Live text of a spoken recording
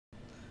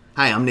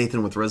Hi, I'm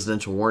Nathan with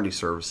Residential Warranty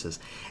Services,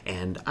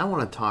 and I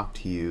want to talk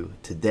to you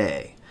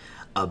today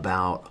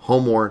about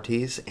home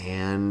warranties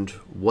and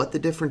what the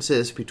difference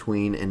is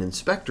between an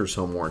inspector's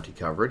home warranty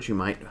coverage. You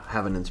might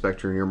have an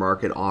inspector in your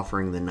market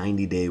offering the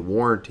 90-day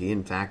warranty.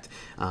 In fact,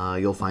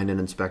 you'll find an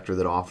inspector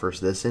that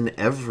offers this in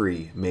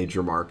every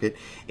major market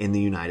in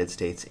the United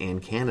States and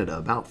Canada,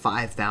 about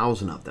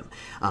 5,000 of them.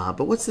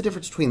 But what's the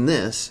difference between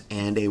this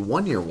and a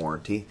one-year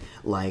warranty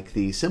like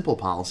the simple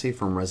policy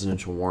from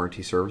Residential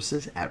Warranty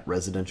Services at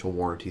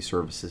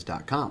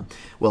residentialwarrantyservices.com?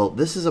 Well,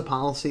 this is a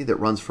policy that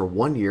runs for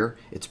 1 year.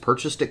 It's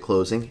purchased at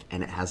closing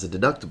and it has a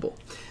deductible.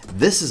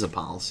 This is a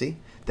policy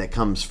that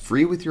comes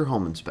free with your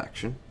home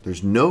inspection.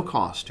 There's no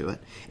cost to it.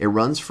 It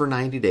runs for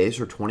 90 days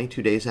or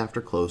 22 days after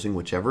closing,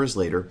 whichever is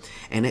later,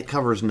 and it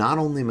covers not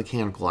only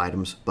mechanical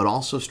items but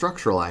also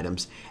structural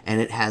items, and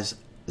it has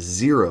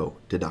zero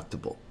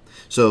deductible.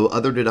 So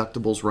other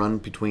deductibles run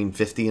between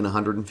 $50 and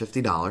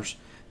 $150.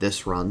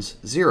 This runs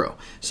zero.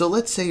 So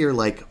let's say you're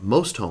like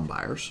most home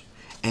buyers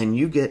and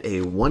you get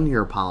a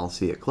 1-year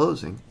policy at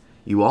closing.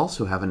 You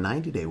also have a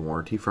 90-day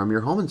warranty from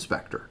your home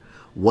inspector.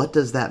 What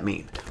does that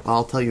mean? Well,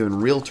 I'll tell you in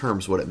real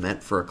terms what it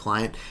meant for a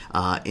client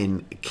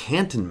in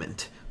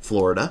Cantonment,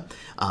 Florida,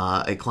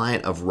 a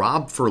client of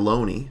Rob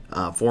Furloni,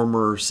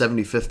 former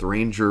 75th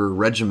Ranger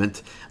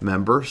Regiment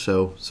member,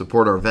 so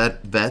support our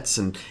vets,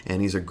 and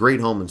he's a great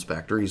home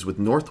inspector. He's with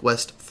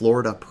Northwest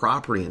Florida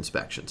Property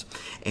Inspections,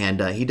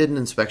 and he did an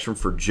inspection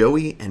for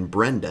Joey and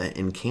Brenda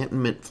in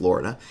Cantonment,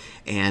 Florida,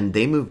 and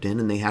they moved in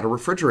and they had a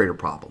refrigerator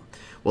problem.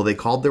 Well, they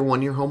called their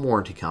 1-year home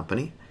warranty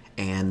company,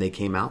 and they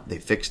came out, they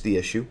fixed the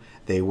issue.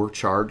 They were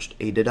charged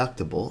a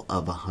deductible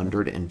of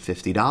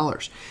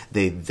 $150.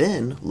 They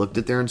then looked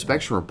at their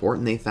inspection report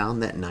and they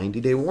found that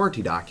 90-day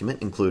warranty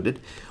document included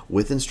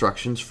with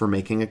instructions for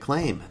making a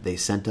claim. They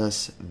sent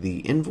us the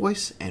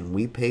invoice and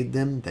we paid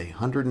them the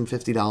 $150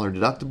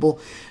 deductible.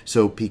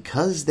 So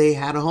because they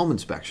had a home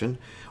inspection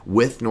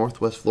with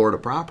Northwest Florida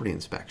Property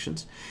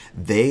Inspections,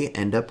 they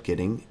end up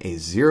getting a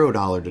 $0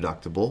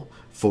 deductible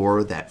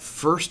for that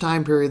first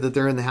time period that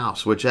they're in the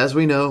house, which, as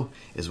we know,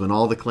 is when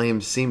all the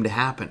claims seem to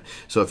happen.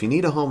 So if you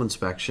need a home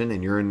inspection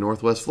and you're in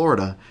Northwest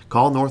Florida,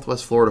 call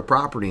Northwest Florida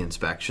Property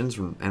Inspections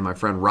and my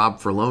friend Rob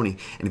Furloni.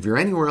 And if you're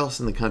anywhere else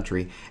in the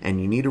country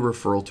and you need a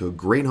referral to a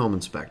great home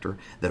inspector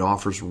that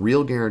offers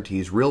real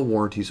guarantees, real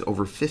warranties,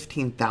 over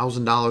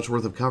 $15,000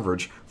 worth of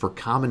coverage for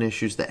common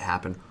issues that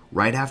happen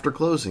right after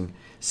closing,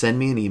 send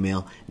me an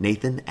email,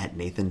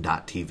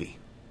 nathan@nathan.tv.